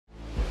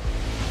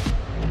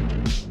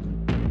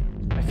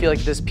feel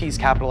like this piece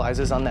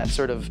capitalizes on that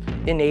sort of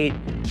innate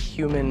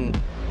human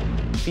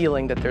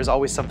feeling that there's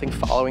always something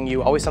following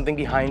you, always something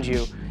behind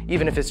you,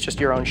 even if it's just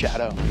your own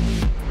shadow.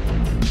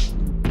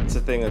 It's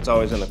the thing that's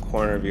always in the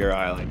corner of your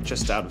eye, like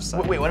just out of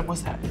sight. Wait, what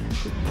was that?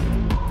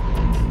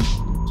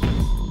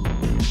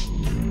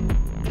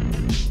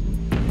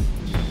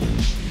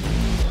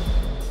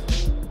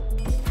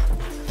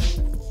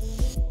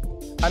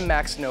 I'm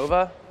Max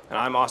Nova. And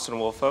I'm Austin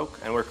Woolfolk,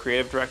 and we're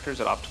creative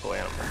directors at Optical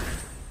Animal.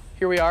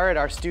 Here we are at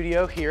our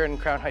studio here in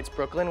Crown Heights,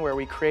 Brooklyn, where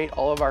we create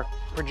all of our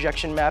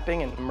projection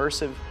mapping and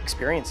immersive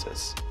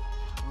experiences.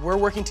 We're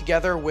working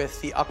together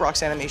with the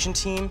UPROXX animation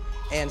team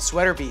and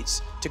Sweater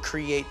Beats to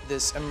create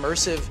this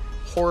immersive,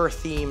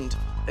 horror-themed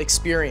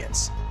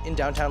experience in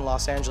downtown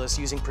Los Angeles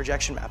using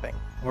projection mapping.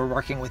 We're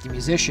working with the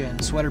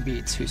musician, Sweater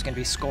Beats, who's going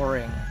to be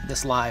scoring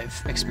this live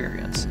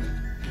experience.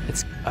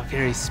 It's a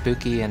very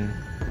spooky and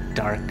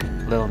dark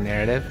little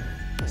narrative.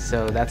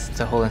 So that's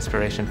the whole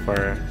inspiration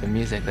for the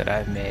music that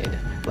I've made,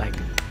 like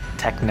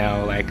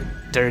techno, like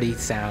dirty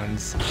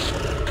sounds.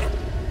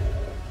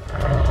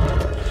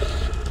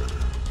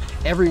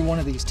 Every one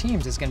of these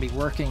teams is going to be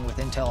working with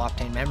Intel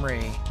Optane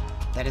memory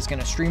that is going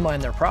to streamline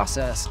their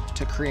process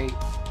to create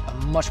a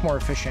much more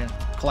efficient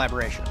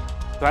collaboration.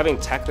 So having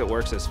tech that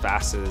works as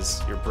fast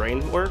as your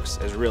brain works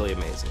is really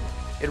amazing.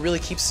 It really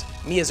keeps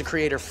me as a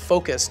creator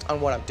focused on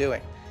what I'm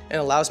doing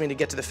and allows me to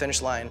get to the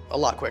finish line a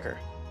lot quicker.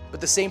 But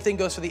the same thing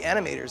goes for the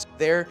animators.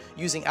 They're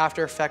using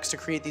After Effects to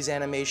create these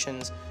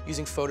animations,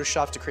 using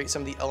Photoshop to create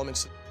some of the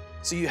elements.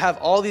 So you have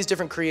all these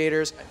different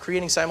creators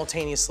creating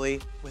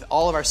simultaneously with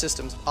all of our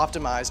systems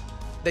optimized.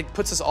 That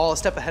puts us all a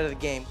step ahead of the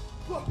game.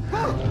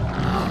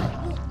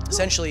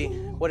 Essentially,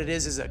 what it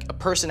is a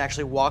person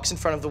actually walks in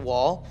front of the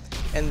wall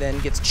and then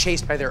gets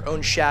chased by their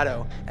own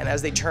shadow. And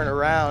as they turn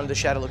around, the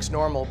shadow looks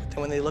normal. But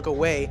then when they look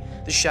away,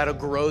 the shadow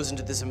grows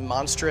into this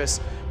monstrous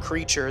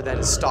creature that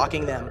is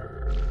stalking them.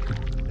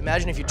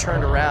 Imagine if you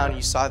turned around and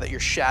you saw that your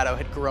shadow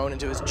had grown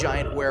into this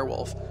giant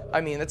werewolf. I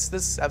mean,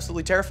 that's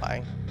absolutely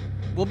terrifying.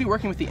 We'll be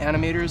working with the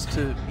animators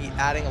to be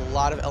adding a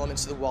lot of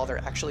elements to the wall that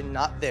are actually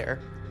not there.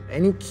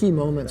 Any key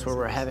moments where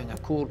we're having a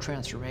cool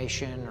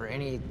transformation or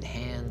any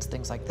hands,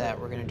 things like that,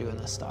 we're going to do in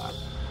the stock.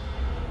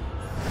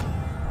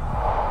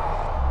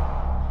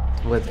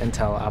 With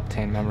Intel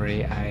Optane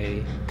memory,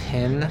 I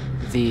pin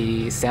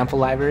the sample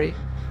library.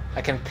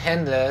 I can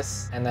pin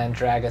this and then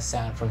drag a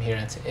sound from here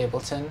into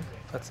Ableton.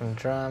 Put some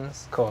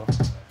drums. Cool.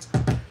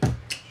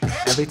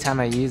 Every time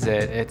I use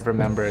it, it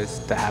remembers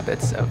the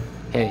habits of,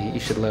 hey, you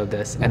should load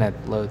this, and it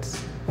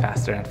loads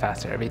faster and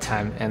faster every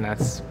time, and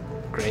that's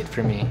great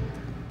for me.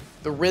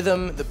 The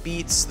rhythm, the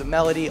beats, the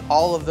melody,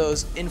 all of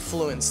those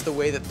influence the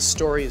way that the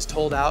story is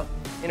told out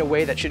in a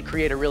way that should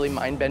create a really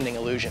mind-bending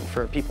illusion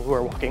for people who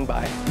are walking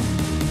by.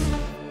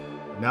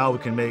 Now we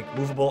can make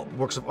movable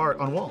works of art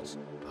on walls.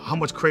 How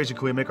much crazier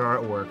can we make our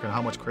artwork, and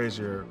how much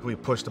crazier can we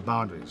push the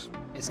boundaries?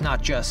 It's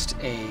not just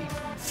a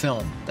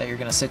film that you're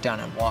going to sit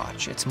down and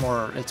watch. It's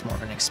more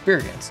of an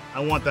experience.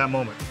 I want that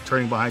moment,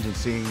 turning behind you and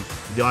seeing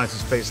the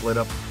audience's face lit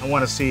up. I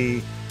want to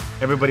see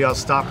everybody else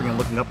stopping and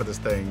looking up at this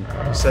thing,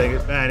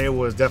 saying, man, it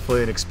was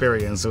definitely an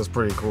experience. It was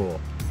pretty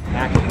cool.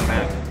 Action,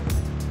 man.